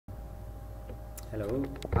Hello.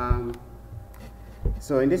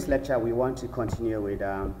 So in this lecture, we want to continue with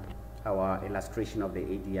our illustration of the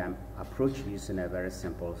ADI approach using a very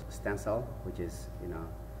simple stencil, which is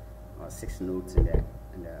 6 nodes in the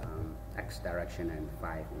x direction and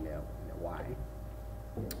 5 in the y.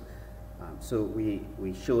 So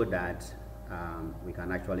we showed that we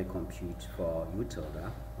can actually compute for u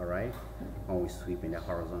tilde, all right, when we sweep in the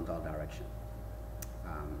horizontal direction.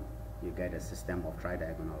 You get a system of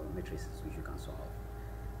tridiagonal matrices which you can solve.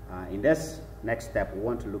 In this next step, we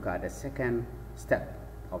want to look at the second step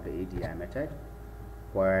of the ADI method,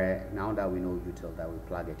 where now that we know u tilde, we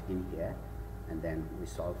plug it in here, and then we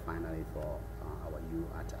solve finally for our u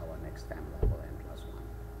at our next time level n+1.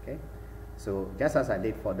 Okay, so just as I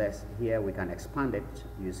did for this, here we can expand it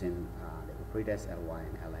using the operators ly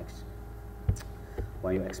and lx.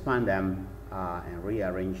 When you expand them and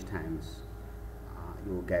rearrange times,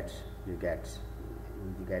 you get this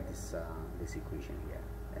equation here.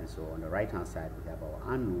 And so on the right hand side, we have our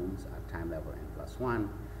unknowns at time level n+1.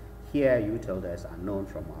 Here u tildes are known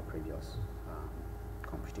from our previous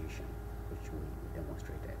computation, which we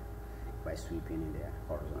demonstrated by sweeping in the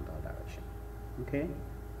horizontal direction. Okay,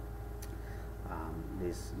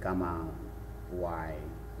 this gamma y,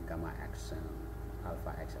 gamma x, and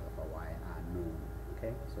alpha x, alpha y are known.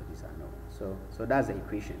 Okay, so these are known. So that's the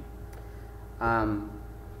equation.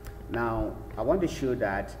 Now I want to show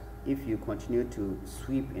that if you continue to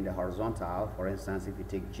sweep in the horizontal, for instance, if you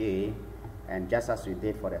take j, and just as we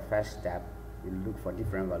did for the first step, you look for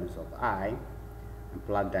different values of I and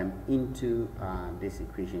plug them into this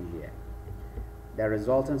equation here. The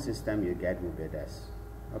resulting system you get will be this.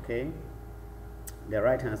 Okay, the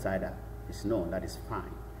right hand side is known, that is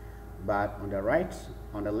fine, but on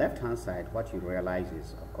the left hand side, what you realize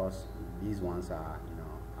is, of course, these ones are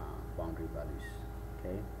boundary values,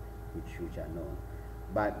 okay, which are known.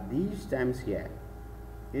 But these terms here,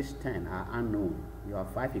 these 10 are unknown. You have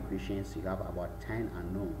 5 equations, you have about 10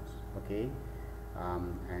 unknowns, okay?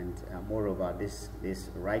 Moreover, this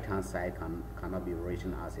right hand side cannot be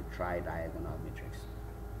written as a tridiagonal matrix.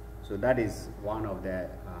 So that is one of the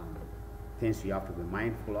things you have to be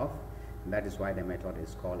mindful of. And that is why the method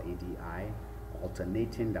is called ADI,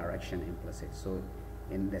 alternating direction implicit. So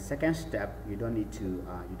in the second step, you don't need to,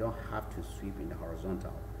 you don't have to sweep in the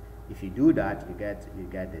horizontal. If you do that, you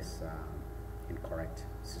get this incorrect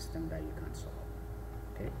system that you can solve.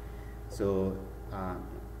 Okay, so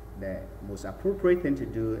the most appropriate thing to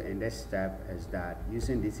do in this step is that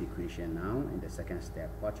using this equation now in the second step,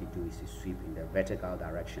 what you do is you sweep in the vertical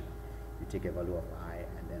direction. You take a value of I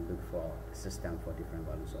and then look for a system for different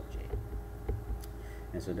values of j.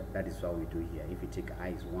 And so that is what we do here. If you take I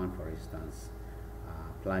is 1, for instance,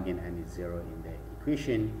 plug in n is 0 in the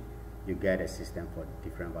equation, you get a system for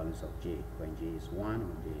different values of j. When j is 1,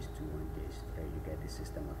 when j is 2, when j is 3, you get the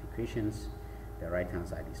system of equations. The right hand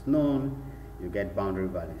side is known. You get boundary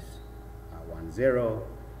values 1, 0,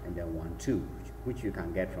 and then 1, 2, which you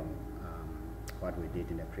can get from what we did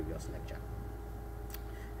in the previous lecture.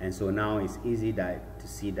 And so now it's easy to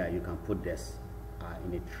see that you can put this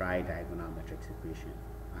in a tridiagonal matrix equation.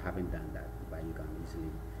 I haven't done that, but you can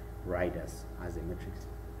easily write this as a matrix,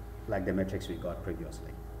 like the matrix we got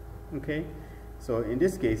previously. Okay, so in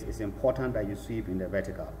this case, it's important that you sweep in the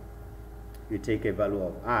vertical. You take a value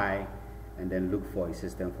of I and then look for a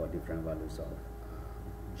system for different values of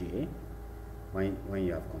j. When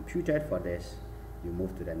you have computed for this, you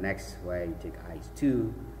move to the next, where you take I is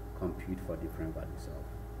 2, compute for different values of,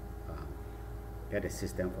 get a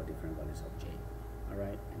system for different values of j. All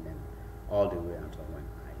right, and then all the way until when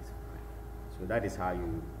I is 5. So that is how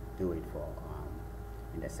you do it for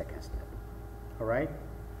in the second step. All right.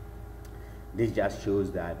 This just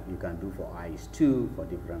shows that you can do for I is 2 for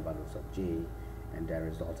different values of j, and the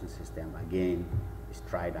resulting system again is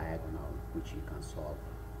tridiagonal, which you can solve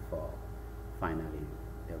for finally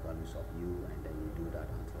the values of u, and then you do that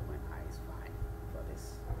until when I is 5 for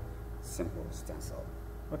this simple stencil.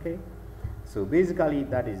 Okay, so basically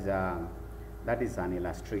that is an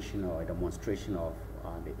illustration or a demonstration of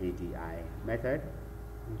the ADI method.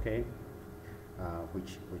 Okay,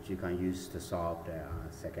 which you can use to solve the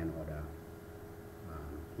second order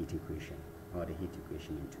heat equation, or the heat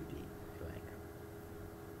equation in 2D, if you like.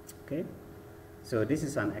 Okay, so this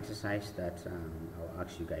is an exercise that I'll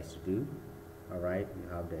ask you guys to do. All right, you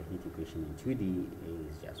have the heat equation in 2D. A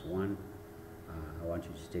is just 1. I want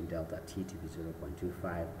you to take delta T to be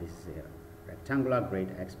 0.25. This is a rectangular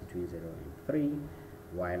grid, x between 0 and 3,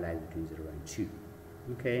 y lies between 0 and 2.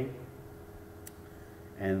 Okay,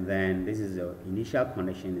 and then this is the initial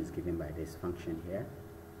condition is given by this function here.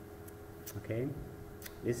 Okay,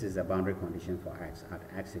 This is a boundary condition for x. At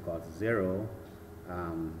x equals 0,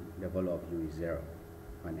 the value of u is 0.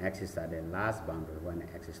 When x is at the last boundary, when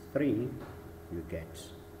x is 3, you get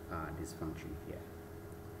this function here.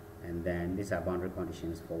 And then these are boundary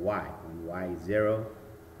conditions for y. When y is 0,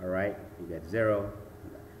 all right, you get 0.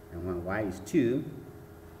 And when y is 2,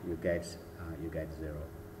 you get 0.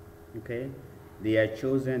 Okay, they are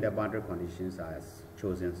chosen, the boundary conditions are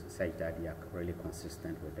chosen such that they are really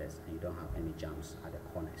consistent with this, and you don't have any jumps at the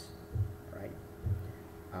corners, right?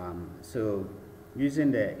 So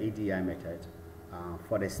using the ADI method,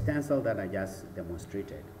 for the stencil that I just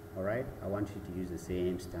demonstrated, all right, I want you to use the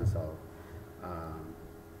same stencil,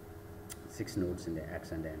 6 nodes in the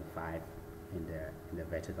x and then 5 in the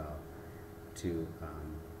vertical, to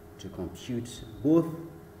compute both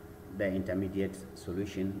the intermediate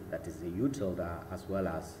solution, that is the u tilde, as well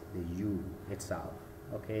as the u itself.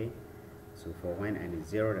 Okay, so for when n is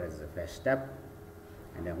 0, that is the first step,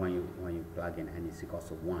 and then when you plug in n is equals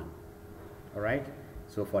to 1. All right,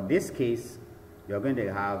 so for this case, you're going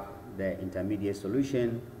to have the intermediate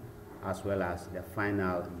solution as well as the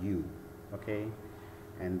final u. Okay,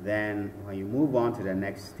 and then when you move on to the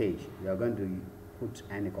next stage, you're going to put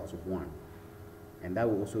n equals 1, and that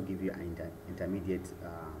will also give you an intermediate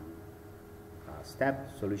step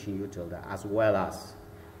solution u tilde, as well as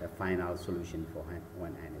the final solution for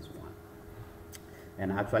when n is 1.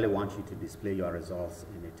 And I actually want you to display your results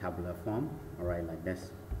in a tabular form, all right, like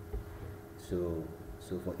this. So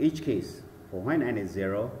for each case, for when n is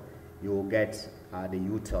 0, you will get the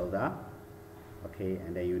u tilde, okay,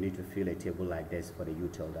 and then you need to fill a table like this for the u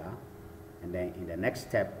tilde, and then in the next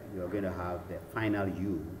step, you're going to have the final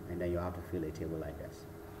u, and then you have to fill a table like this.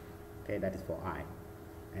 Okay, that is for I.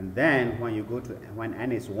 And then when you go to when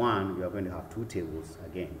n is 1, you're going to have 2 tables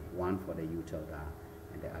again, one for the u tilde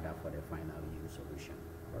and the other for the final u solution.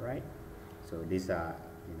 All right, so these are,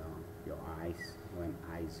 you know, your i's when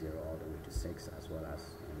I is 0 all the way to 6, as well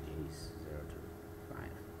as when j is 0 to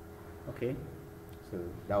 5. Okay, so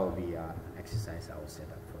that will be an exercise I will set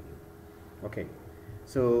up for you. Okay,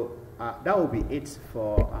 so that will be it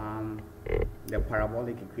for the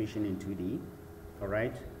parabolic equation in 2D. All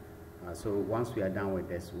right, so once we are done with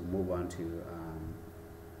this, we'll move on to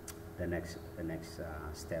the next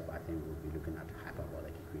step. I think we'll be looking at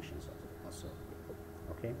hyperbolic equations also.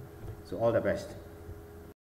 Okay, so all the best.